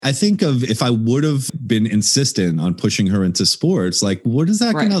I think of if I would have been insistent on pushing her into sports, like what is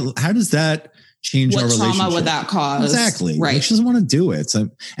that how does that change our relationship? What trauma would that cause? Exactly. Right. Like she doesn't want to do it. So,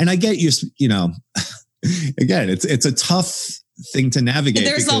 and I get you know, again, it's a tough thing to navigate.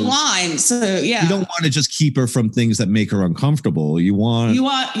 There's a line. So yeah. You don't want to just keep her from things that make her uncomfortable. You want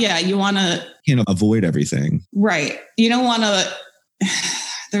to, avoid everything. Right. You don't want to,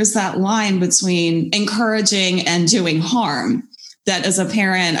 there's that line between encouraging and doing harm that as a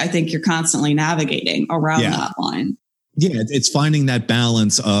parent, I think you're constantly navigating around that line. Yeah. It's finding that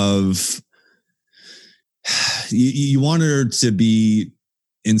balance of you want her to be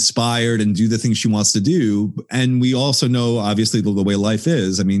inspired and do the things she wants to do. And we also know, obviously, the way life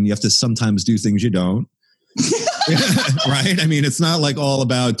is. I mean, you have to sometimes do things you don't. Right? I mean, it's not like all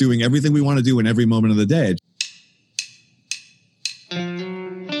about doing everything we want to do in every moment of the day.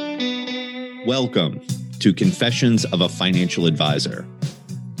 Welcome to Confessions of a Financial Advisor,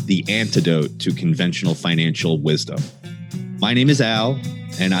 the antidote to conventional financial wisdom. My name is Al,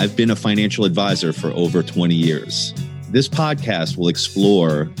 and I've been a financial advisor for over 20 years. This podcast will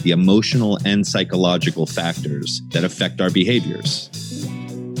explore the emotional and psychological factors that affect our behaviors.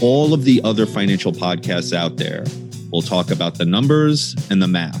 All of the other financial podcasts out there will talk about the numbers and the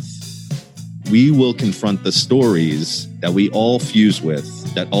math. We will confront the stories that we all fuse with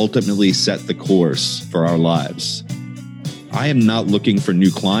that ultimately set the course for our lives. I am not looking for new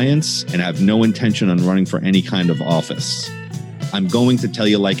clients and have no intention on running for any kind of office. I'm going to tell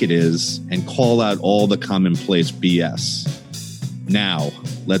you like it is and call out all the commonplace BS. Now,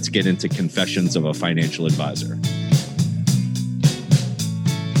 let's get into Confessions of a Financial Advisor.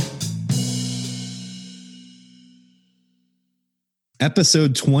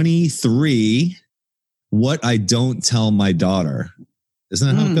 Episode 23, What I Don't Tell My Daughter. Isn't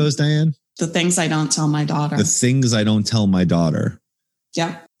that how it goes, Diane? The things I don't tell my daughter. The things I don't tell my daughter.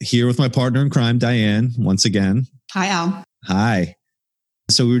 Yeah. Here with my partner in crime, Diane, once again. Hi, Al. Hi.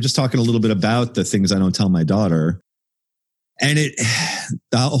 So we were just talking a little bit about the things I don't tell my daughter. And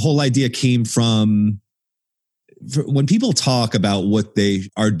the whole idea came from when people talk about what they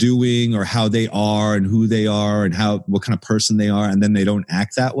are doing or how they are and who they are and what kind of person they are, and then they don't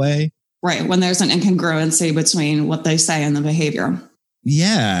act that way. Right. When there's an incongruency between what they say and the behavior.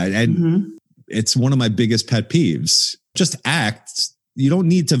 Yeah. And it's one of my biggest pet peeves. Just act. You don't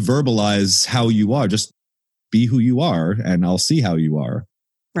need to verbalize how you are. Just be who you are and I'll see how you are.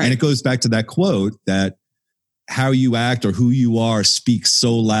 Right. And it goes back to that quote that how you act or who you are speaks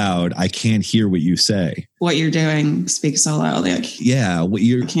so loud, I can't hear what you say. What you're doing speaks so loudly. I can't hear what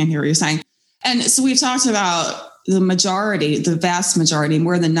you're saying. And so we've talked about the vast majority,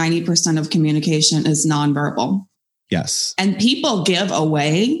 more than 90% of communication is nonverbal. Yes. And people give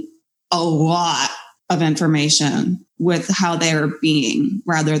away a lot of information with how they are being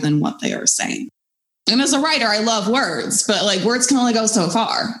rather than what they are saying. And as a writer, I love words, but like words can only go so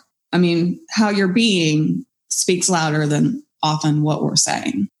far. I mean, how you're being speaks louder than often what we're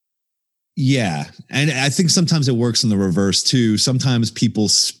saying. Yeah. And I think sometimes it works in the reverse too. Sometimes people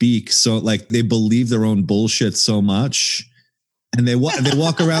speak so like they believe their own bullshit so much and they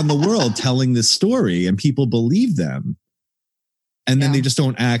walk around the world telling this story and people believe them. And then they just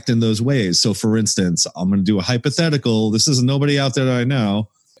don't act in those ways. So for instance, I'm going to do a hypothetical. This is nobody out there that I know.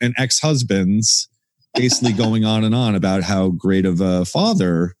 An ex-husband's basically going on and on about how great of a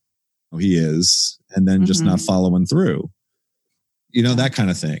father he is and then just not following through. You know, that kind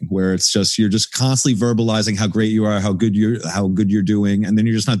of thing where it's just, you're just constantly verbalizing how great you are, how good you're doing. And then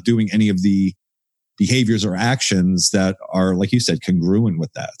you're just not doing any of the behaviors or actions that are, like you said, congruent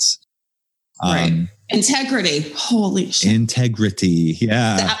with that. Right. Integrity. Holy shit. Integrity.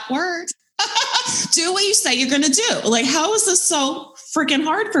 Yeah. That word. Do what you say you're going to do. Like, how is this so freaking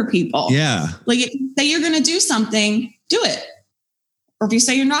hard for people? Yeah. Like, say you're going to do something, do it. Or if you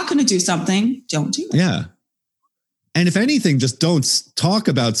say you're not going to do something, don't do it. Yeah. And if anything, just don't talk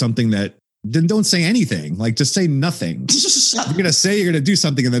about something then don't say anything. Like, just say nothing. You're going to say you're going to do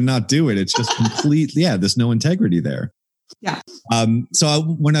something and then not do it. It's just completely, there's no integrity there. Yeah. So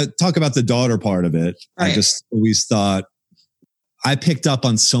when I talk about the daughter part of it, I just always thought I picked up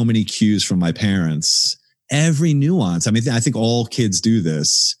on so many cues from my parents, every nuance. I mean, I think all kids do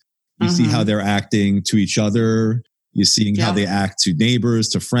this. You see how they're acting to each other. You're seeing how they act to neighbors,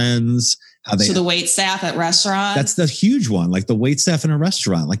 to friends, how they to the wait staff at restaurants. That's the huge one. Like the wait staff in a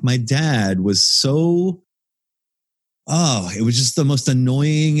restaurant. Like my dad was so, it was just the most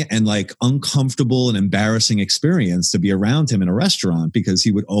annoying and like uncomfortable and embarrassing experience to be around him in a restaurant because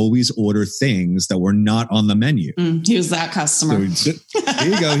he would always order things that were not on the menu. He was that customer. So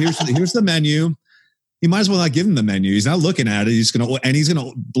here you go. Here's the menu. You might as well not give him the menu. He's not looking at it. He's going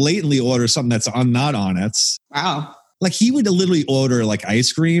to blatantly order something that's not on it. Wow. Like he would literally order like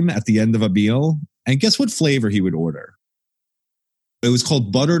ice cream at the end of a meal. And guess what flavor he would order? It was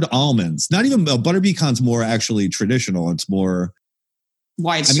called buttered almonds. Not even butter pecan's more actually traditional. It's more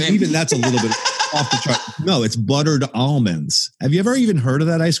widespread. I mean, even that's a little bit off the chart. No, it's buttered almonds. Have you ever even heard of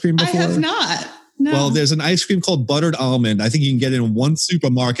that ice cream before? I have not. No. Well, there's an ice cream called buttered almond. I think you can get it in one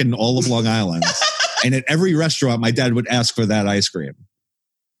supermarket in all of Long Island. And at every restaurant, my dad would ask for that ice cream.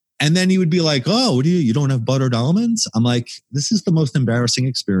 And then he would be like, oh, what do you don't have buttered almonds? I'm like, this is the most embarrassing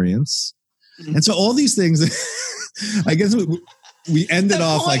experience. Mm-hmm. And so all these things, I guess we ended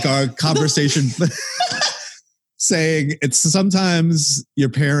off like our conversation saying it's sometimes your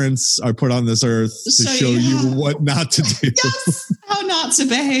parents are put on this earth to show you what not to do. Yes, how not to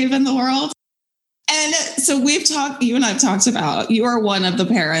behave in the world. And so you and I have talked about, you are one of the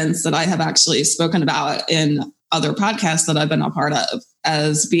parents that I have actually spoken about in other podcasts that I've been a part of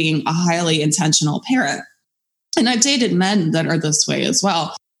as being a highly intentional parent. And I've dated men that are this way as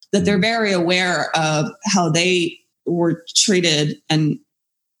well, that they're very aware of how they were treated and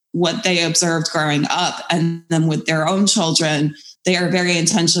what they observed growing up. And then with their own children, they are very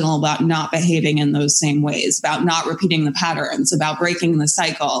intentional about not behaving in those same ways, about not repeating the patterns, about breaking the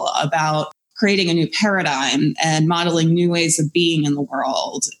cycle, about creating a new paradigm and modeling new ways of being in the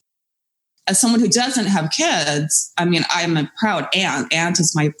world. As someone who doesn't have kids, I mean, I'm a proud aunt. Aunt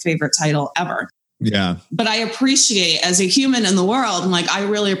is my favorite title ever. Yeah. But I appreciate, as a human in the world, I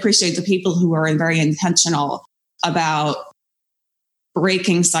really appreciate the people who are very intentional about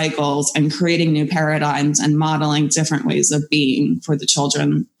breaking cycles and creating new paradigms and modeling different ways of being for the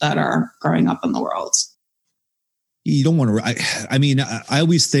children that are growing up in the world. You don't want to, I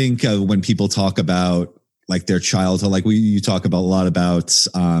always think when people talk about like their childhood, like you talk about a lot about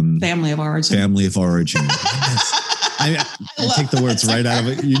family of origin. I take the words right out of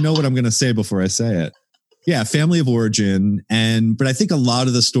it. You know what I'm going to say before I say it. Yeah. Family of origin. But I think a lot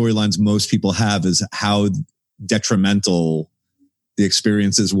of the storylines most people have is how detrimental the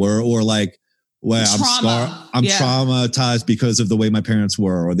experiences were, or like, well, I'm traumatized because of the way my parents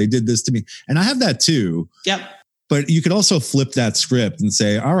were, or they did this to me. And I have that too. Yep. But you could also flip that script and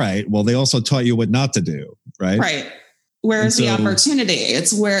say, all right, well, they also taught you what not to do, right? Right. Where's the opportunity?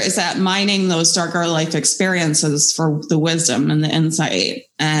 It's where is that mining those darker life experiences for the wisdom and the insight,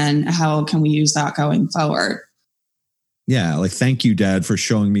 and how can we use that going forward? Yeah. Like, thank you, Dad, for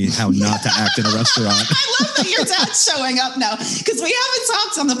showing me how not to act in a restaurant. I love that your dad's showing up now, because we haven't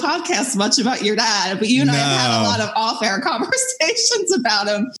talked on the podcast much about your dad, but you and I have had a lot of off-air conversations about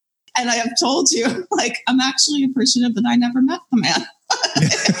him. And I have told you, I'm actually appreciative that I never met the man.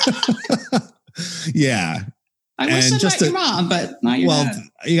 Yeah. I wish I met your mom, but not your dad.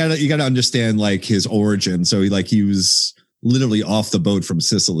 You gotta understand his origin. So he was literally off the boat from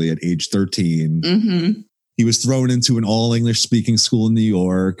Sicily at age 13. Mm-hmm. He was thrown into an all English speaking school in New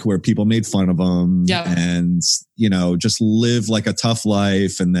York where people made fun of him, and, just lived like a tough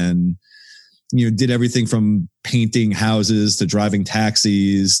life. And then, did everything from painting houses to driving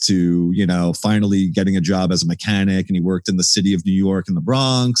taxis to, finally getting a job as a mechanic. And he worked in the city of New York in the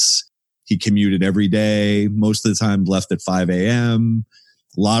Bronx. He commuted every day. Most of the time left at 5 a.m.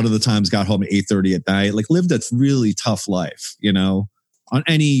 A lot of the times got home at 8:30 at night, lived a really tough life, on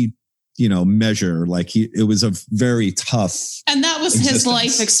any, measure. It was a very tough. And that was his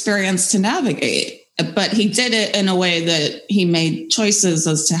life experience to navigate. But he did it in a way that he made choices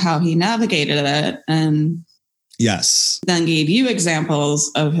as to how he navigated it. And yes, then gave you examples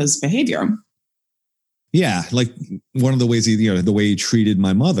of his behavior. Yeah. One of the ways the way he treated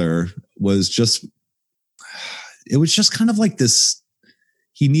my mother was just kind of like this.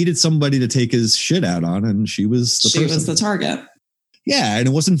 He needed somebody to take his shit out on, and she was the target. Yeah. And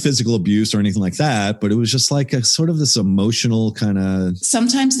it wasn't physical abuse or anything like that, but it was just a sort of this emotional kind of.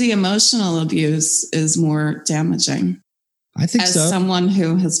 Sometimes the emotional abuse is more damaging. I think so. As someone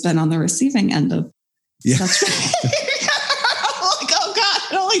who has been on the receiving end of such oh God,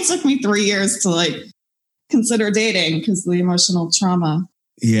 it only took me 3 years to consider dating because of the emotional trauma.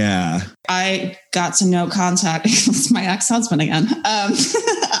 Yeah. I got to no contact. It's my ex-husband again.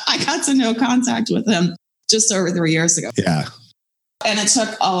 I got to no contact with him just over 3 years ago. Yeah. And it took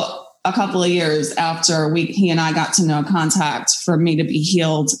a couple of years after he and I got to no contact for me to be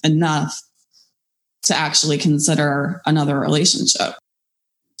healed enough to actually consider another relationship.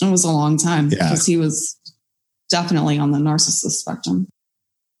 It was a long time because he was definitely on the narcissist spectrum.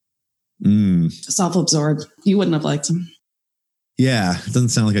 Self-absorbed. You wouldn't have liked him. Yeah. It doesn't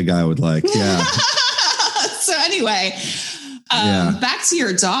sound like a guy I would like. Yeah. So anyway, back to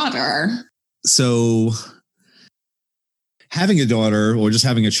your daughter. So having a daughter or just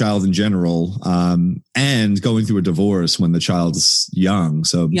having a child in general, and going through a divorce when the child's young.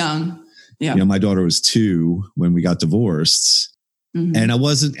 So young. Yeah. You know, my daughter was 2 when we got divorced. Mm-hmm. And I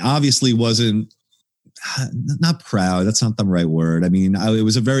wasn't not proud. That's not the right word. I mean, it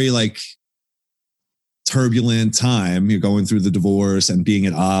was a very like turbulent time. You're going through the divorce and being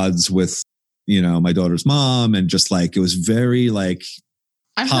at odds with, you know, my daughter's mom. And just like, it was very like,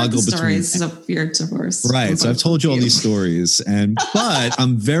 I've heard the stories of your divorce. Right. So I've told you all these stories, but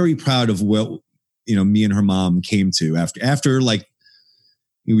I'm very proud of what, you know, me and her mom came to after like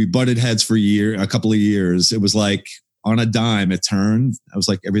we butted heads for a couple of years. It was like on a dime, it turned. I was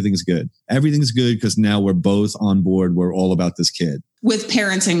like, everything's good. Everything's good because now we're both on board. We're all about this kid. With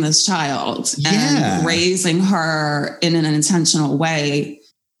parenting this child and raising her in an intentional way,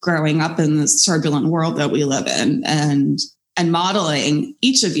 growing up in this turbulent world that we live in, and modeling,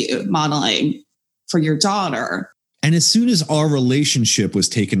 each of you modeling for your daughter. And as soon as our relationship was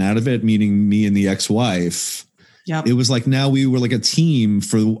taken out of it, meaning me and the ex-wife, it was like now we were like a team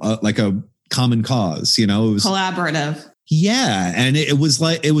for like a common cause, you know, it was collaborative. Yeah. And it was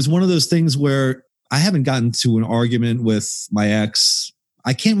one of those things where I haven't gotten to an argument with my ex.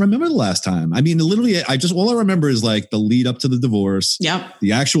 I can't remember the last time. I mean, literally, all I remember is like the lead up to the divorce,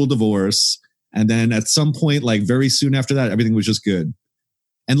 the actual divorce. And then at some point, like very soon after that, everything was just good.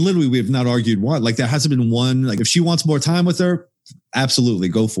 And literally, we have not argued one. Like there hasn't been one, like if she wants more time with her, absolutely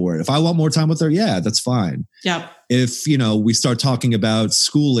go for it. If I want more time with her, yeah, that's fine. Yeah. If, you know, we start talking about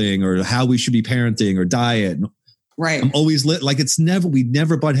schooling or how we should be parenting or diet, right. I'm always we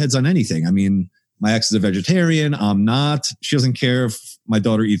never butt heads on anything. I mean, my ex is a vegetarian. I'm not. She doesn't care if my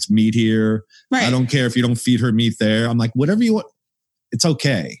daughter eats meat here. Right. I don't care if you don't feed her meat there. I'm like, whatever you want, it's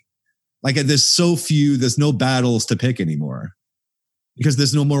okay. Like there's no battles to pick anymore because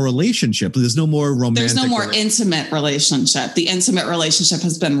there's no more relationship. There's no more romantic. There's no more intimate relationship. The intimate relationship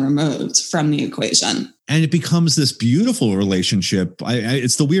has been removed from the equation. And it becomes this beautiful relationship.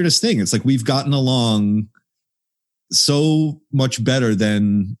 It's the weirdest thing. It's like we've gotten along so much better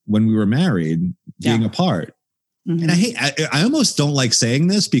than when we were married, being apart. Mm-hmm. And I almost don't like saying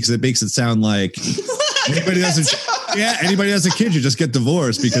this because it makes it sound like anybody has a kid, you just get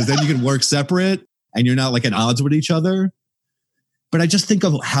divorced because then you can work separate and you're not like at odds with each other. But I just think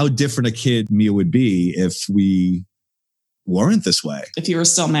of how different a kid Mia would be if we weren't this way. If you were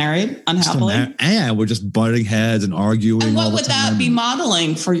still married, unhappily. And we're just butting heads and arguing. And what would that be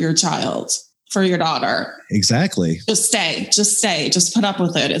modeling for your child, for your daughter? Exactly. Just stay, just put up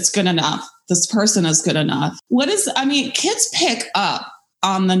with it. It's good enough. This person is good enough. Kids pick up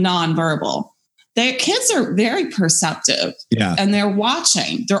on the nonverbal. Kids are very perceptive. Yeah. And they're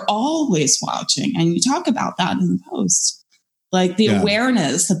watching. They're always watching. And you talk about that in the post. Like the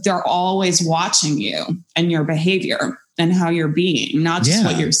awareness that they're always watching you and your behavior and how you're being, not just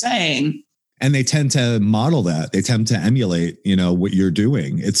what you're saying. And they tend to model that. They tend to emulate, you know, what you're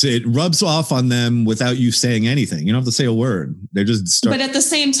doing. It rubs off on them without you saying anything. You don't have to say a word. They just start. But at the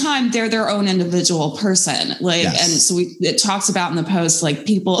same time, they're their own individual person. And so it talks about in the post, like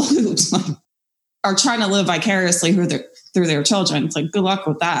people who are trying to live vicariously through their children. It's like, good luck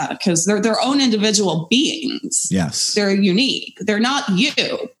with that, because they're their own individual beings. Yes. They're unique. They're not you.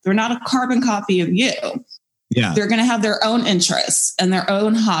 They're not a carbon copy of you. Yeah. They're going to have their own interests and their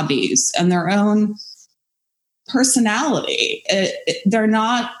own hobbies and their own personality.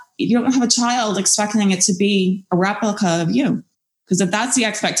 You don't have a child expecting it to be a replica of you, because if that's the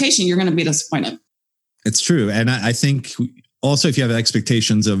expectation, you're going to be disappointed. It's true. And I think also, if you have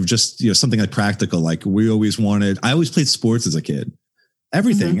expectations of just, you know, something like practical, like I always played sports as a kid,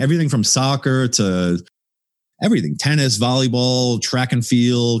 everything from soccer to everything, tennis, volleyball, track and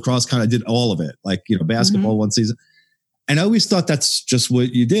field, cross country. I did all of it, like, you know, basketball one season. And I always thought that's just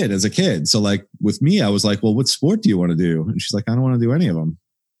what you did as a kid. So like with me, I was like, well, what sport do you want to do? And she's like, I don't want to do any of them.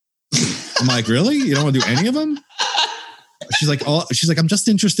 I'm like, really? You don't want to do any of them? She's like, I'm just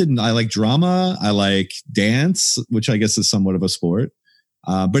interested I like drama. I like dance, which I guess is somewhat of a sport.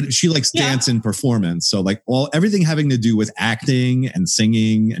 But she likes dance and performance. So like everything having to do with acting and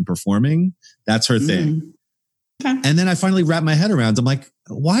singing and performing, that's her thing. Okay. And then I finally wrapped my head around. I'm like,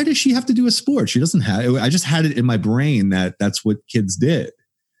 why does she have to do a sport? She doesn't have it. I just had it in my brain that that's what kids did.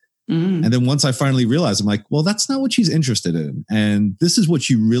 And then once I finally realized, I'm like, well, that's not what she's interested in. And this is what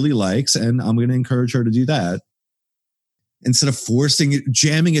she really likes. And I'm going to encourage her to do that. Instead of forcing it,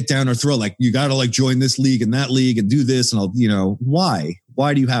 jamming it down her throat, like you got to like join this league and that league and do this. And why?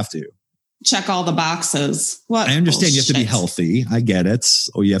 Why do you have to? Check all the boxes. What? I understand you have to be healthy. I get it.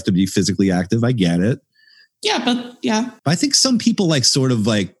 Or you have to be physically active. I get it. Yeah, but. But I think some people like sort of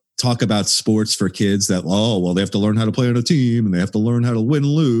like talk about sports for kids that, oh, well, they have to learn how to play on a team and they have to learn how to win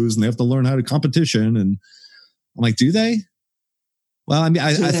and lose and they have to learn how to competition. And I'm like, do they? Well, I mean,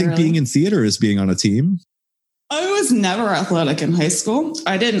 I think really? Being in theater is being on a team. I was never athletic in high school.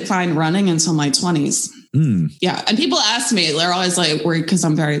 I didn't find running until my 20s. Yeah. And people ask me, they're always like, because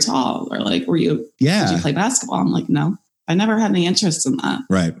I'm very tall, or like, did you play basketball? I'm like, no, I never had any interest in that.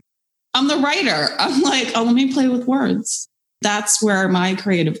 Right. I'm the writer. I'm like, oh, let me play with words. That's where my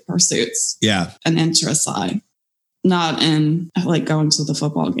creative pursuits and interests lie. Not in like going to the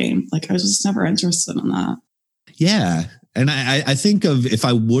football game. Like I was just never interested in that. Yeah. And I think of if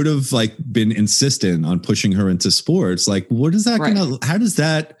I would have like been insistent on pushing her into sports, like what is that how does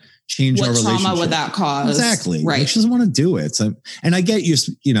that change our relationship? What trauma would that cause? Exactly. Right. Like, she doesn't want to do it. So, and I get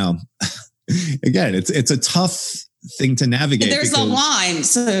you know, again, it's a tough thing to navigate. There's a line.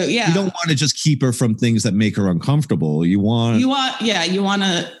 So yeah. You don't want to just keep her from things that make her uncomfortable. You want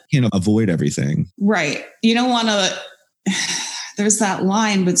to, avoid everything. Right. You don't want to, there's that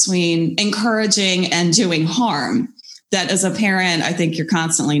line between encouraging and doing harm that as a parent, I think you're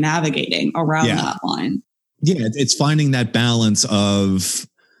constantly navigating around that line. Yeah. It's finding that balance of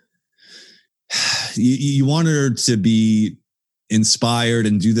you want her to be inspired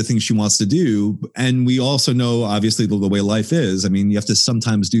and do the things she wants to do. And we also know, obviously, the way life is. I mean, you have to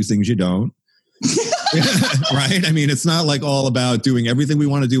sometimes do things you don't. Right? I mean, it's not like all about doing everything we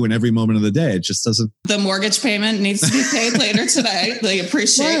want to do in every moment of the day. It just doesn't. The mortgage payment needs to be paid later today. They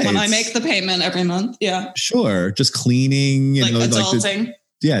appreciate when I make the payment every month. Yeah. Sure. Just cleaning, like adulting.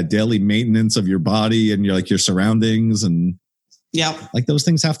 Daily maintenance of your body and your surroundings. And like those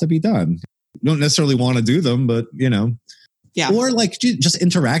things have to be done. You don't necessarily want to do them, but or like just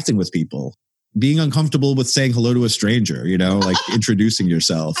interacting with people. Being uncomfortable with saying hello to a stranger, like introducing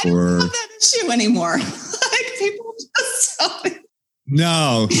yourself. I don't have that issue anymore. Like people just tell me.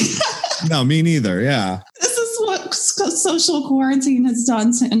 No, me neither. Yeah. This is what social quarantine has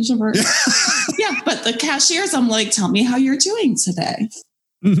done to introverts. Yeah, but the cashiers, I'm like, tell me how you're doing today.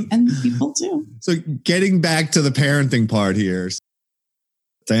 And people do. So getting back to the parenting part here,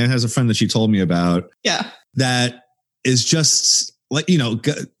 Diane has a friend that she told me about. Yeah. That is just like,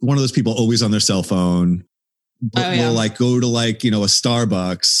 one of those people always on their cell phone, but will like go to like, a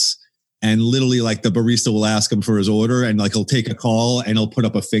Starbucks and literally like the barista will ask him for his order and like, he'll take a call and he'll put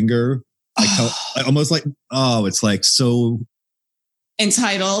up a finger, like almost like, it's like so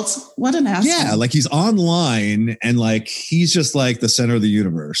entitled. What an asshole. Yeah. Like he's online and like, he's just like the center of the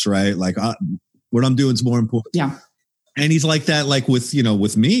universe, right? Like what I'm doing is more important. Yeah. And he's like that, like with,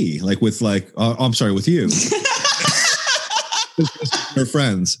 with me, like with like, I'm sorry, with you. Her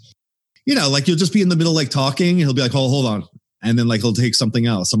friends, like you'll just be in the middle, like talking, and he'll be like, hold on. And then like, he'll take something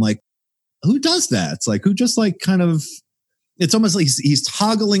else. I'm like, who does that? It's like, who just like kind of, it's almost like he's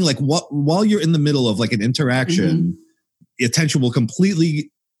toggling, like while you're in the middle of like an interaction, the attention will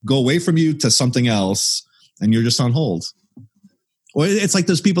completely go away from you to something else. And you're just on hold. Or it's like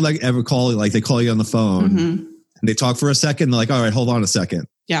those people that ever call, like they call you on the phone and they talk for a second. And they're like, all right, hold on a second.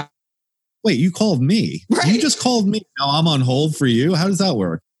 Yeah. Wait, you called me. Right. You just called me. Now I'm on hold for you. How does that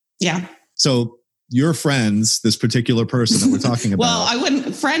work? Yeah. So your friends, this particular person that we're talking about. Well, I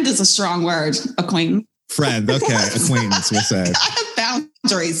wouldn't. Friend is a strong word. Acquaintance. Friend. Okay. Acquaintance, we'll say. I have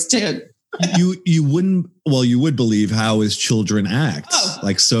boundaries too. You would believe how his children act. Oh,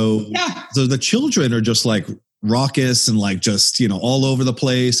 like, so the children are just like raucous and like just, all over the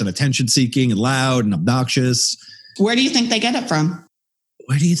place and attention seeking and loud and obnoxious. Where do you think they get it from?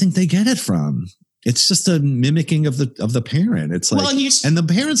 Where do you think they get it from? It's just a mimicking of the parent. It's like, and the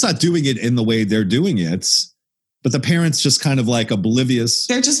parent's not doing it in the way they're doing it, but the parent's just kind of like oblivious.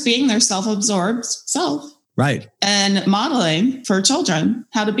 They're just being their self-absorbed self. Right. And modeling for children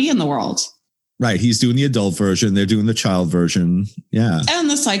how to be in the world. Right. He's doing the adult version. They're doing the child version. Yeah. And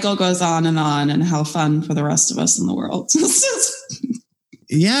the cycle goes on, and how fun for the rest of us in the world.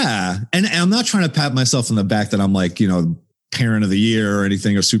 Yeah. And I'm not trying to pat myself on the back that I'm like, parent of the year or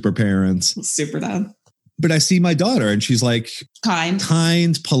anything, or super parents. Super dad. But I see my daughter and she's like kind,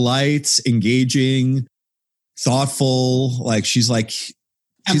 polite, engaging, thoughtful. Like she's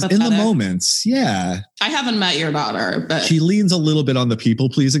in the moments. Yeah. I haven't met your daughter, but she leans a little bit on the people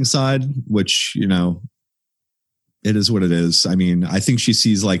pleasing side, which, it is what it is. I mean, I think she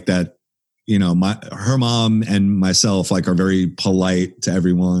sees like that, her mom and myself like are very polite to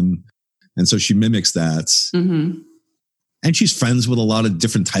everyone. And so she mimics that. Mm-hmm. And she's friends with a lot of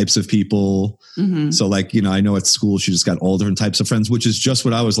different types of people. Mm-hmm. So like, I know at school, she just got all different types of friends, which is just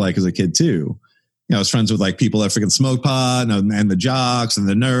what I was like as a kid too. I was friends with like people that freaking smoke pot and the jocks and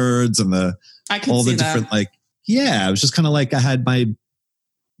the nerds and all the different, like, yeah, it was just kind of like I had my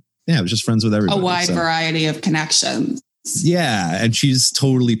yeah, I was just friends with everybody. A wide variety of connections. Yeah. And she's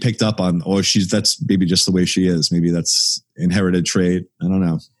totally picked up on, or that's maybe just the way she is. Maybe that's inherited trait. I don't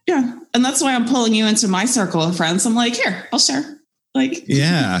know. Yeah. And that's why I'm pulling you into my circle of friends. I'm like, here, I'll share. Like,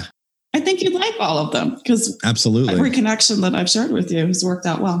 yeah, I think you'd like all of them because absolutely every connection that I've shared with you has worked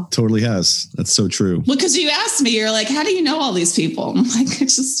out well. Totally has. That's so true. Well, because you asked me, you're like, how do you know all these people? I'm like, I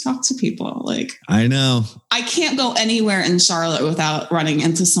just talk to people. Like, I know. I can't go anywhere in Charlotte without running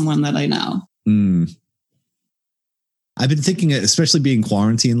into someone that I know. I've been thinking, especially being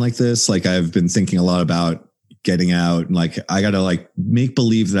quarantined like this, like I've been thinking a lot about getting out and like, I got to like make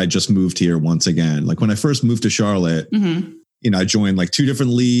believe that I just moved here once again. Like when I first moved to Charlotte, I joined like 2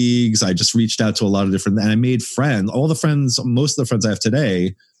 different leagues. I just reached out to a lot of different, and I made friends. Most of the friends I have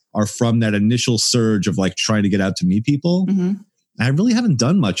today are from that initial surge of like trying to get out to meet people. And I really haven't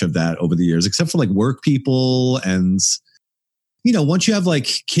done much of that over the years, except for like work people. And, once you have like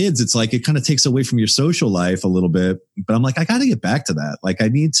kids, it's like, it kind of takes away from your social life a little bit, but I'm like, I got to get back to that. Like I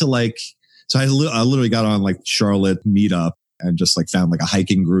need to like, so I literally got on like Charlotte Meetup and just like found like a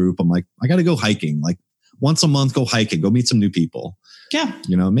hiking group. I'm like, I got to go hiking. Like once a month, go hiking, go meet some new people. Yeah.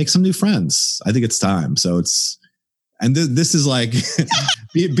 Make some new friends. I think it's time. So this is like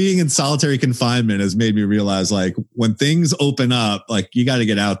being in solitary confinement has made me realize like when things open up, like you got to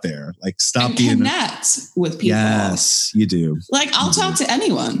get out there, like stop being connect with people. Yes, you do. Like I'll talk to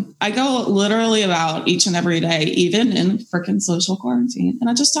anyone. I go literally about each and every day, even in freaking social quarantine. And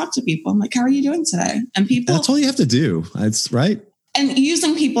I just talk to people. I'm like, how are you doing today? And people, that's all you have to do. That's right. And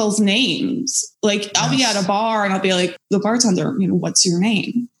using people's names. Like I'll be at a bar and I'll be like, the bartender, what's your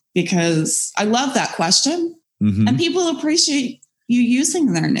name? Because I love that question. And people appreciate you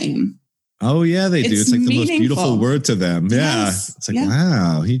using their name. Oh, yeah, they do. It's like the most beautiful word to them. Yeah. Yes. It's like,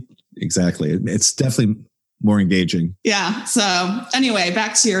 wow. Exactly. It's definitely more engaging. Yeah. So anyway,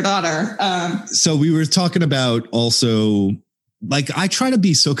 back to your daughter. So we were talking about also, like, I try to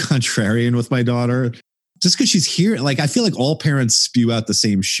be so contrarian with my daughter just because she's here. Like, I feel like all parents spew out the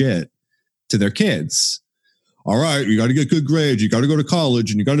same shit to their kids. All right, you got to get good grades. You got to go to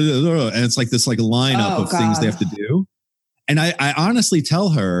college and you got to, and it's like this like lineup of things they have to do. And I honestly tell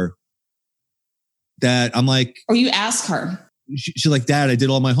her that I'm like, or you ask her, she's like, Dad, I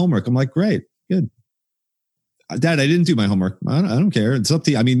did all my homework. I'm like, great, good. Dad, I didn't do my homework. I don't care. It's up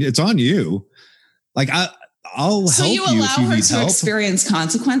to you. I mean, it's on you. Like I'll so help you. So you allow her to experience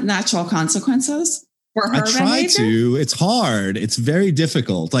natural consequences? For her I try behavior? to. It's hard. It's very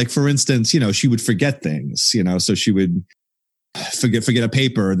difficult. Like, for instance, she would forget things, so she would forget a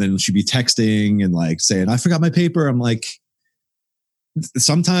paper. And then she'd be texting and like saying, I forgot my paper. I'm like,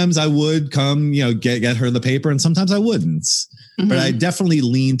 sometimes I would come, get her the paper and sometimes I wouldn't. But I definitely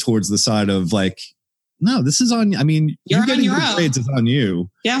lean towards the side of like, no, this is on. I mean, you getting good grades is on you.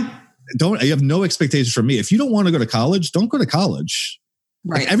 Yeah. You have no expectations from me. If you don't want to go to college, don't go to college.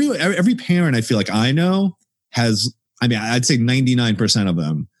 Right. Like every parent I feel like I know has, I'd say 99% of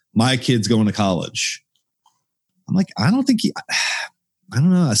them, my kid's going to college. I'm like, I don't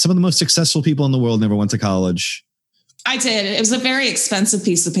know. Some of the most successful people in the world never went to college. I did. It was a very expensive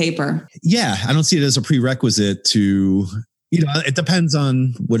piece of paper. Yeah. I don't see it as a prerequisite to, it depends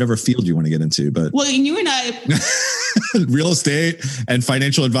on whatever field you want to get into, but. Well, you and I. Real estate and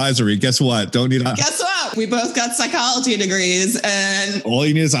financial advisory. Guess what? Guess what? We both got psychology degrees and. All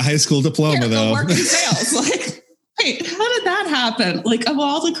you need is a high school diploma though. Work in sales. Like, wait, how did that happen? Like of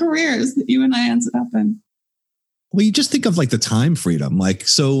all the careers that you and I ended up in. Well, you just think of like the time freedom. Like,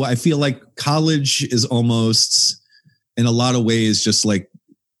 so I feel like college is almost in a lot of ways just like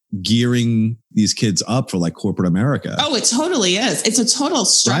gearing these kids up for like corporate America. Oh, it totally is. It's a total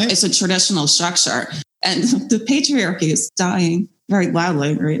structure. Right? It's a traditional structure. And the patriarchy is dying very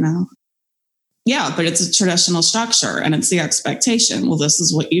loudly right now. Yeah, but it's a traditional structure and it's the expectation. Well, this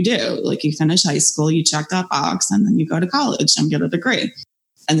is what you do. Like you finish high school, you check that box, and then you go to college and get a degree.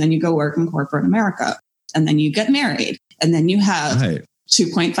 And then you go work in corporate America. And then you get married. And then you have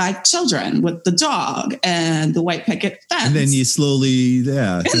 2.5 children with the dog and the white picket fence. And then you slowly,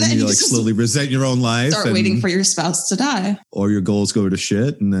 and then you like slowly resent your own life. Start waiting for your spouse to die. Or your goals go to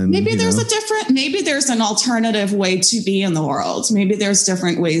shit. And then maybe there's an alternative way to be in the world. Maybe there's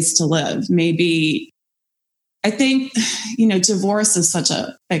different ways to live. Maybe, I think, divorce is such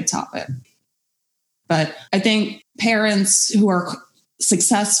a big topic. But I think parents who are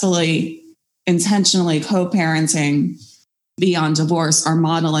successfully, intentionally co-parenting beyond divorce are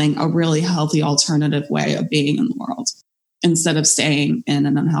modeling a really healthy alternative way of being in the world instead of staying in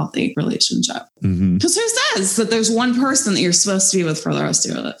an unhealthy relationship. Because who says that there's one person that you're supposed to be with for the rest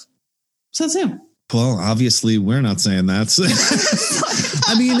of your life? Says who? Well, obviously we're not saying that.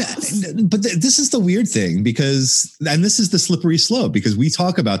 I mean, but this is the weird thing and this is the slippery slope, because we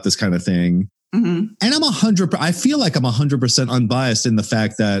talk about this kind of thing. Mm-hmm. And I feel like I'm 100% unbiased in the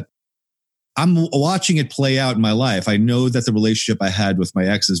fact that I'm watching it play out in my life. I know that the relationship I had with my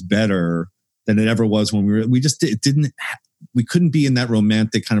ex is better than it ever was when we couldn't be in that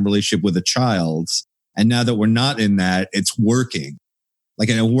romantic kind of relationship with a child. And now that we're not in that, it's working. Like,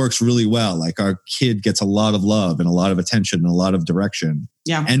 and it works really well. Like, our kid gets a lot of love and a lot of attention and a lot of direction.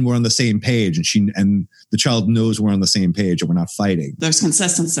 Yeah. And we're on the same page, and the child knows we're on the same page and we're not fighting. There's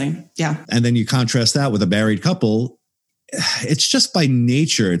consistency. Yeah. And then you contrast that with a married couple. It's just by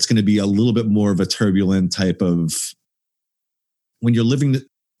nature, it's going to be a little bit more of a turbulent type of, when you're living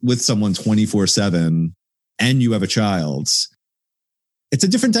with someone 24/7 and you have a child, it's a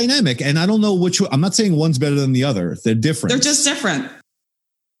different dynamic. And I don't know I'm not saying one's better than the other. They're different. They're just different.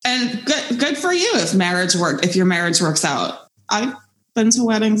 And good for you if your marriage works out. I've been to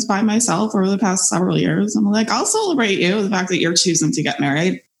weddings by myself over the past several years. I'm like, I'll celebrate you, the fact that you're choosing to get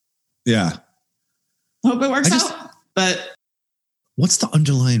married. Yeah. Hope it works out. But what's the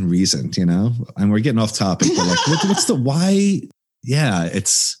underlying reason, And we're getting off topic, but like, what's the why? Yeah,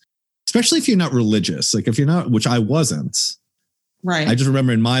 it's especially if you're not religious. Like, if you're not, which I wasn't. Right. I just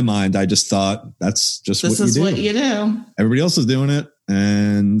remember in my mind, I just thought this is what you do. Everybody else is doing it,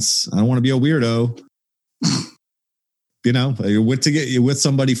 and I don't want to be a weirdo. You're with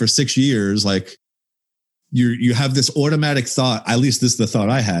somebody for 6 years, like you have this automatic thought. At least this is the thought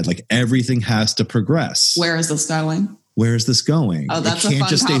I had. Like, everything has to progress. Where is this going? Where is this going? Oh, that's a fun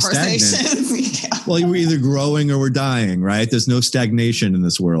conversation. Yeah. Well, we're either growing or we're dying, right? There's no stagnation in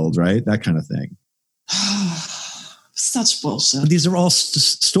this world, right? That kind of thing. Such bullshit. But these are all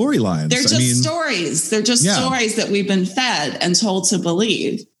storylines. They're just stories. They're just stories that we've been fed and told to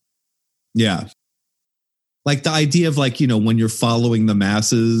believe. Yeah. Like the idea of when you're following the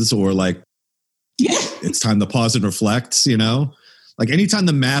masses, or it's time to pause and reflect, Like, anytime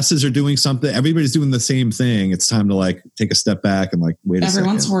the masses are doing something, everybody's doing the same thing. It's time to take a step back and wait a second.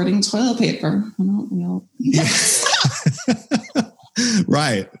 Everyone's hoarding toilet paper.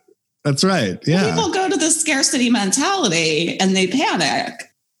 Right. That's right. Yeah. People go to the scarcity mentality and they panic.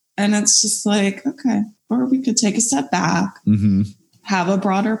 And it's just like, okay, or we could take a step back, have a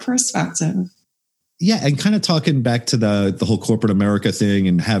broader perspective. Yeah. And kind of talking back to the whole corporate America thing,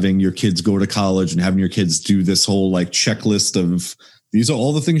 and having your kids go to college and having your kids do this whole checklist of, these are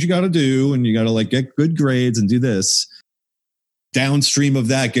all the things you got to do. And you got to get good grades and do this. Downstream of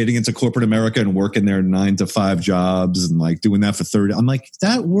that, getting into corporate America and working their 9-to-5 jobs and doing that for 30. I'm like,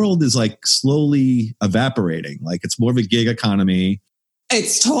 that world is slowly evaporating. It's more of a gig economy.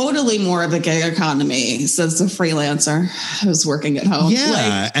 It's totally more of a gig economy, says the freelancer who's working at home.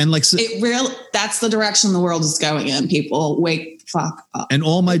 Yeah. That's the direction the world is going in. People wake fuck up. And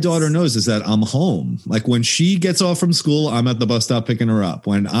all my daughter knows is that I'm home. When she gets off from school, I'm at the bus stop picking her up.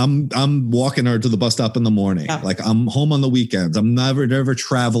 When I'm walking her to the bus stop in the morning, I'm home on the weekends. I'm never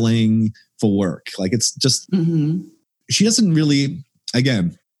traveling for work. It's just, she doesn't really,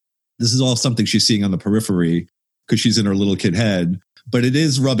 again, this is all something she's seeing on the periphery because she's in her little kid head. But it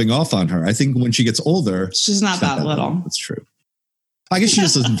is rubbing off on her. I think when she gets older, she's not that little. That's true. I guess she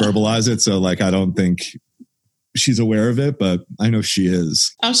just doesn't verbalize it. So I don't think she's aware of it, but I know she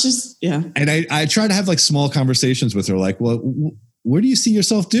is. Oh, yeah. And I try to have small conversations with her. Well, where do you see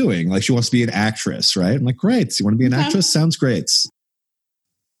yourself doing? She wants to be an actress, right? I'm like, great. You want to be an actress? Sounds great.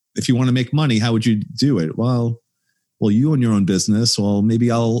 If you want to make money, how would you do it? Well, you own your own business. Well,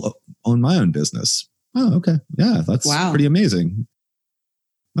 maybe I'll own my own business. Oh, okay. Yeah. That's pretty amazing.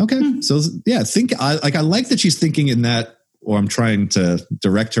 Okay. So yeah, I like that she's thinking in that, or I'm trying to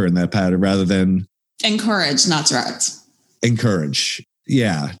direct her in that pattern rather than encourage, not direct. Encourage.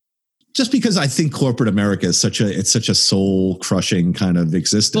 Yeah. Just because I think corporate America is such a soul crushing kind of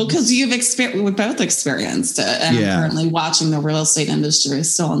existence. Well, because we both experienced it. And I'm currently watching the real estate industry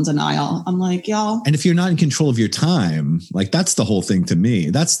still in denial. I'm like, y'all. And if you're not in control of your time, that's the whole thing to me.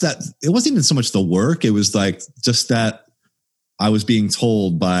 It wasn't even so much the work. It was just that I was being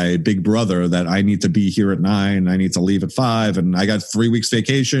told by Big Brother that I need to be here at 9, I need to leave at 5, and I got 3 weeks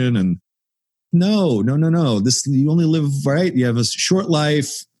vacation. And no. You only live, right? You have a short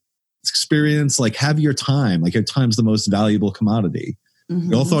life experience. Have your time. Your time's the most valuable commodity.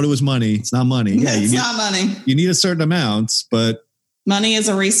 We all thought it was money. It's not money. Yeah, it's not money. You need a certain amount, but money is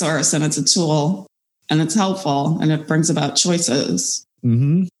a resource and it's a tool and it's helpful and it brings about choices.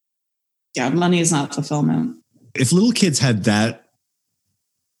 Mm-hmm. Yeah, money is not fulfillment. If little kids had that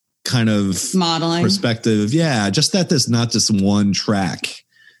kind of modeling perspective, just that there's not just one track.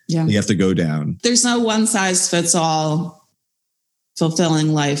 Yeah. You have to go down. There's no one size fits all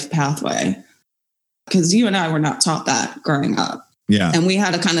fulfilling life pathway, because you and I were not taught that growing up. Yeah. And we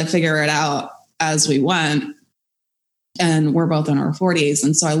had to kind of figure it out as we went. And we're both in our 40s.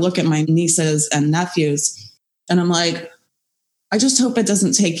 And so I look at my nieces and nephews and I'm like, I just hope it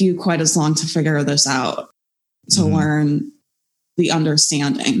doesn't take you quite as long to figure this out, to learn the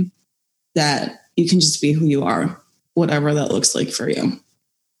understanding that you can just be who you are, whatever that looks like for you.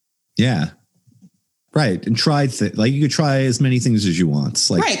 Yeah. Right. And try, like you could try as many things as you want.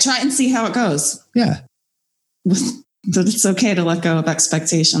 Like, right. Try and see how it goes. Yeah. That it's okay to let go of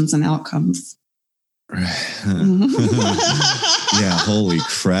expectations and outcomes. Yeah. Holy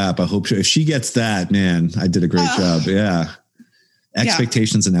crap. I hope if she gets that, man, I did a great job. Yeah.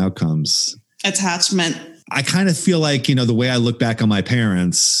 Expectations and outcomes. Attachment. I kind of feel like, you know, the way I look back on my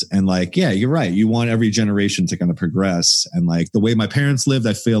parents and like, yeah, you're right. You want every generation to kind of progress. And like the way my parents lived,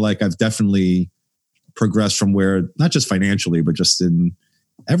 I feel like I've definitely progressed from where, not just financially, but just in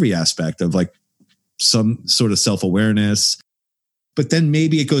every aspect of like some sort of self-awareness. But then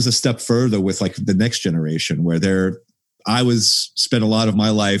maybe it goes a step further with like the next generation where I spent a lot of my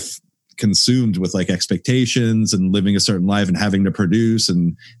life consumed with like expectations and living a certain life and having to produce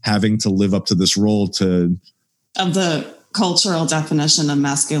and having to live up to this role of the cultural definition of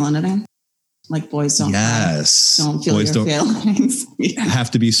masculinity. Like boys don't cry, don't feel your feelings. Have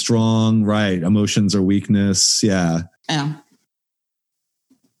to be strong, right? Emotions are weakness. Yeah.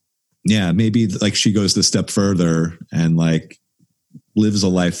 Yeah. Maybe like she goes the step further and like lives a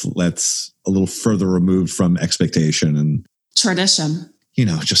life that's a little further removed from expectation and tradition. You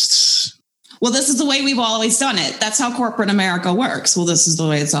know, well, this is the way we've always done it. That's how corporate America works. Well, this is the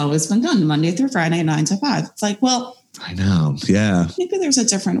way it's always been done, Monday through Friday, 9 to 5. It's like, well, I know. Yeah. Maybe there's a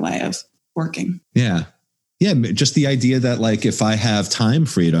different way of working. Yeah. Yeah. Just the idea that like, if I have time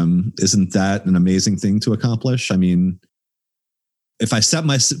freedom, isn't that an amazing thing to accomplish? I mean, if I set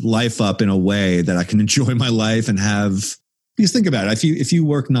my life up in a way that I can enjoy my life and have, because think about it. If you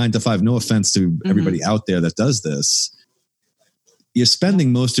work 9 to 5, no offense to everybody out there that does this, you're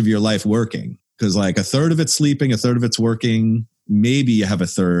spending most of your life working because like a third of it's sleeping, a third of it's working. Maybe you have a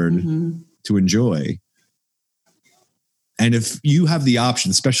third to enjoy. And if you have the option,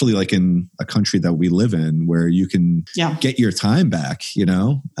 especially like in a country that we live in where you can get your time back, you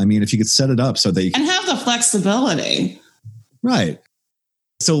know, I mean, if you could set it up so that you can have the flexibility. Right.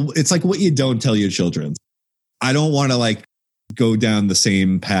 So it's like what you don't tell your children. I don't want to like go down the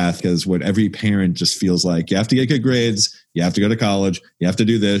same path as what every parent just feels like. You have to get good grades. You have to go to college. You have to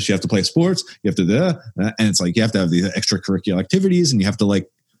do this. You have to play sports. You have to do that. And it's like, you have to have these extracurricular activities and you have to like,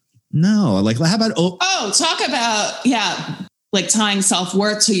 no, like how about, talk about, like tying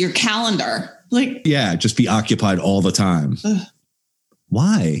self-worth to your calendar. Like, just be occupied all the time.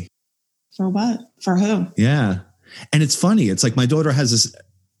 Why? For what? For who? Yeah. And it's funny. It's like my daughter has this,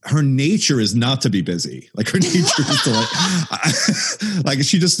 her nature is not to be busy. Like her nature is to like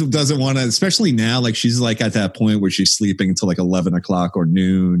she just doesn't want to, especially now, like she's like at that point where she's sleeping until like 11 o'clock or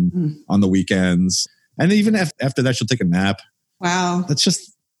noon on the weekends. And even after that, she'll take a nap. Wow. That's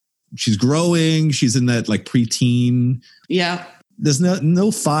just, she's growing. She's in that like preteen. Yeah. There's no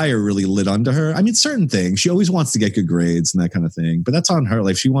fire really lit under her. I mean, certain things, she always wants to get good grades and that kind of thing, but that's on her.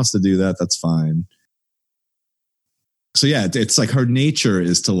 Like if she wants to do that, that's fine. So yeah, it's like her nature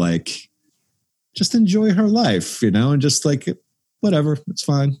is to like, just enjoy her life, you know, and just like, whatever, it's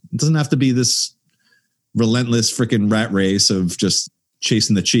fine. It doesn't have to be this relentless freaking rat race of just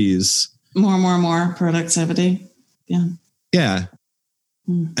chasing the cheese. More productivity. Yeah. Yeah.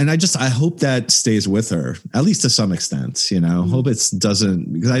 And I hope that stays with her, at least to some extent, you know, hope it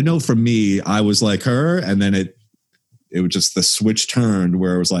doesn't, because I know for me, I was like her and then it was just the switch turned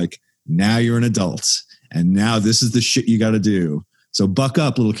where it was like, now you're an adult. And now this is the shit you got to do. So buck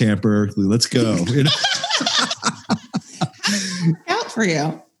up, little camper. Let's go. You know? Out for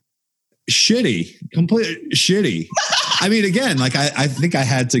you. Shitty. Complete shitty. I mean, again, like I think I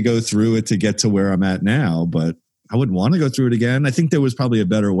had to go through it to get to where I'm at now, but I wouldn't want to go through it again. I think there was probably a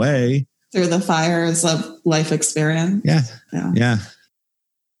better way. Through the fires of life experience. Yeah.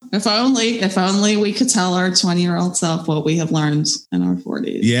 If only we could tell our 20-year-old self what we have learned in our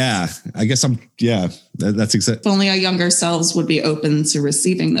 40s. Yeah, I guess that's exactly. If only our younger selves would be open to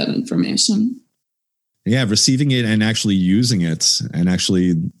receiving that information. Yeah, receiving it and actually using it and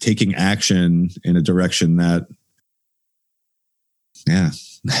actually taking action in a direction that, yeah.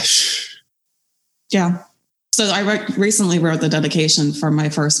 So I recently wrote the dedication for my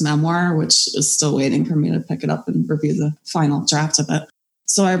first memoir, which is still waiting for me to pick it up and review the final draft of it.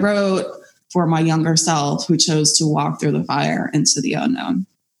 So I wrote for my younger self who chose to walk through the fire into the unknown.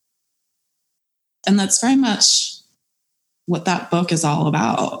 And that's very much what that book is all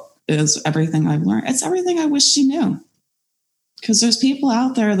about, is everything I've learned. It's everything I wish she knew. Because there's people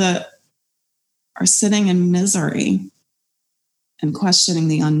out there that are sitting in misery and questioning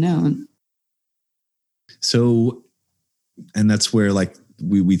the unknown. So, and that's where like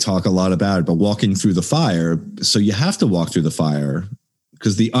we talk a lot about it, but walking through the fire. So you have to walk through the fire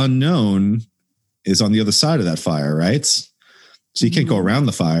because the unknown is on the other side of that fire, right? So you can't go around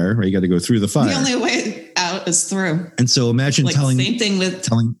the fire, right? You got to go through the fire. The only way out is through. And so imagine like same thing with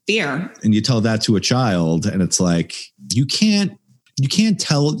fear. And you tell that to a child and it's like, you can't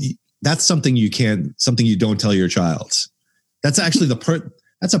tell. That's something you don't tell your child. That's actually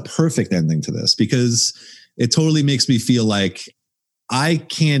that's a perfect ending to this, because it totally makes me feel like I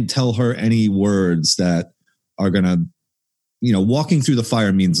can't tell her any words that are going to, walking through the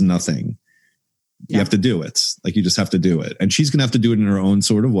fire means nothing. You have to do it. Like, you just have to do it. And she's going to have to do it in her own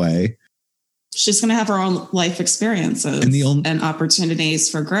sort of way. She's going to have her own life experiences and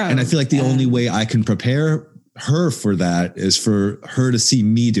opportunities for growth. And I feel like the only way I can prepare her for that is for her to see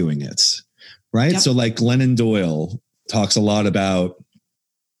me doing it. Right. Yep. So like Glennon Doyle talks a lot about,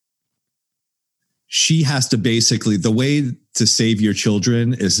 she has to basically, the way to save your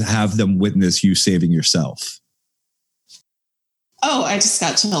children is have them witness you saving yourself. Oh, I just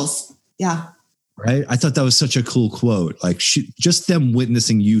got chills. Yeah. Right. I thought that was such a cool quote. Like, just them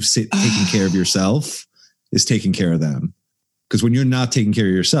witnessing you taking care of yourself is taking care of them. Because when you're not taking care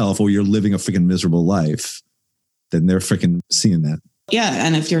of yourself, or you're living a freaking miserable life, then they're freaking seeing that. Yeah.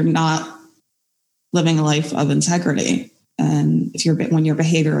 And if you're not living a life of integrity, and when your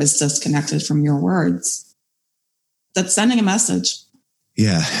behavior is disconnected from your words, that's sending a message.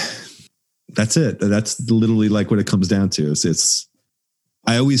 Yeah, that's it. That's literally like what it comes down to.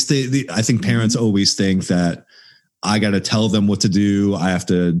 I think parents always think that I got to tell them what to do.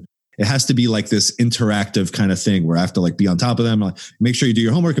 It has to be like this interactive kind of thing where I have to like be on top of them. Like, make sure you do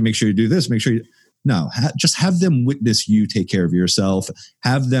your homework and make sure you do this. Just have them witness you take care of yourself.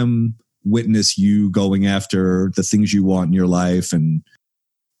 Have them witness you going after the things you want in your life. And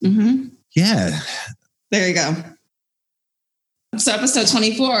yeah, there you go. So episode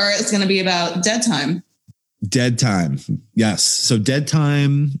 24 is going to be about dead time. Dead time. Yes. So dead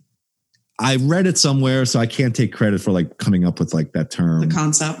time, I read it somewhere, so I can't take credit for like coming up with like that term. The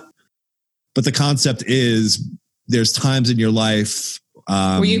concept. But the concept is there's times in your life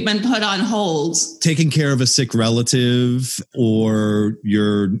where you've been put on hold, taking care of a sick relative, or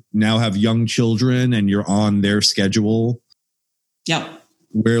you're now have young children and you're on their schedule. Yep.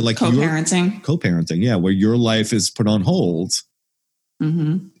 Where like co-parenting. Yeah. Where your life is put on hold.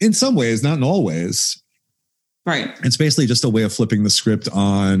 In some ways, not in all ways. Right. It's basically just a way of flipping the script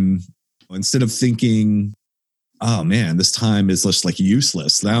on, instead of thinking, oh man, this time is just like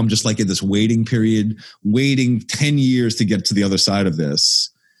useless. Now I'm just like in this waiting period, waiting 10 years to get to the other side of this.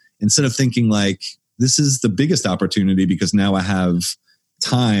 Instead of thinking like, this is the biggest opportunity because now I have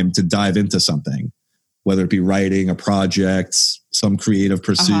time to dive into something, whether it be writing, a project, some creative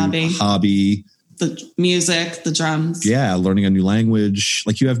pursuit, a hobby. The music, the drums. Yeah, learning a new language.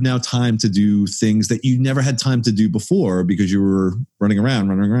 Like, you have now time to do things that you never had time to do before because you were running around,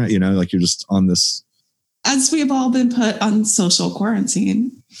 like you're just on this. As we've all been put on social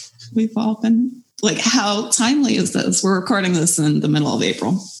quarantine, we've all been like, how timely is this? We're recording this in the middle of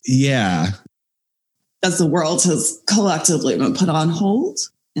April. Yeah. As the world has collectively been put on hold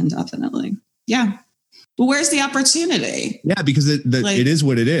indefinitely. Yeah. But where's the opportunity? Yeah, because it is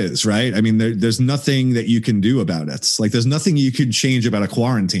what it is, right? I mean, there's nothing that you can do about it. Like, there's nothing you can change about a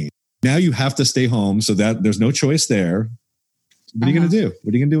quarantine. Now you have to stay home, so that there's no choice there. What are you going to do?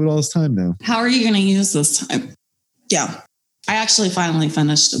 What are you going to do with all this time now? How are you going to use this time? Yeah. I actually finally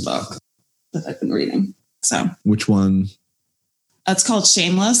finished a book that I've been reading. So, which one? It's called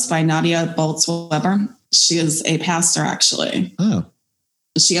Shameless by Nadia Bolz-Weber. She is a pastor, actually. Oh.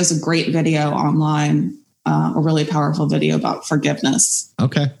 She has a great video online, a really powerful video about forgiveness.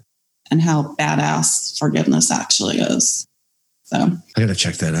 Okay. And how badass forgiveness actually is. So I got to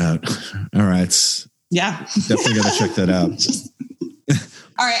check that out. All right. Yeah. Definitely got to check that out.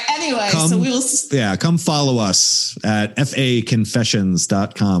 All right. Anyway, so we will. Yeah. Come follow us at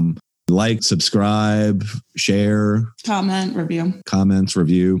faconfessions.com. Like, subscribe, share. Comments,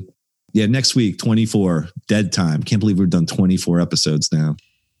 review. Yeah. Next week, 24, Dead Time. Can't believe we've done 24 episodes now.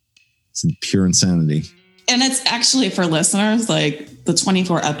 It's pure insanity. And it's actually, for listeners, like, the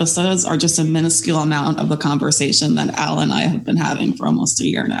 24 episodes are just a minuscule amount of the conversation that Al and I have been having for almost a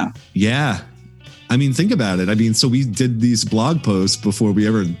year now. Yeah. I mean, think about it. I mean, so we did these blog posts before we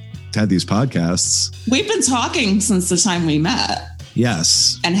ever had these podcasts. We've been talking since the time we met.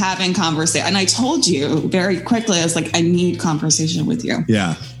 Yes. And having conversation. And I told you very quickly, I was like, I need conversation with you.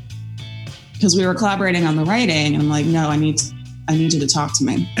 Yeah. Because we were collaborating on the writing. And I'm like, no, I need you to talk to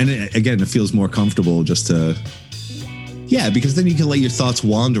me. And again, it feels more comfortable just to, because then you can let your thoughts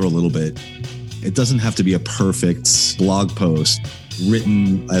wander a little bit. It doesn't have to be a perfect blog post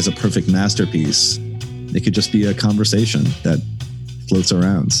written as a perfect masterpiece. It could just be a conversation that floats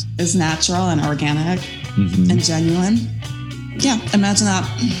around. Is natural and organic and genuine. Yeah, imagine that.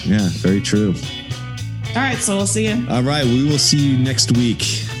 Yeah, very true. All right, so we'll see you. All right, we will see you next week.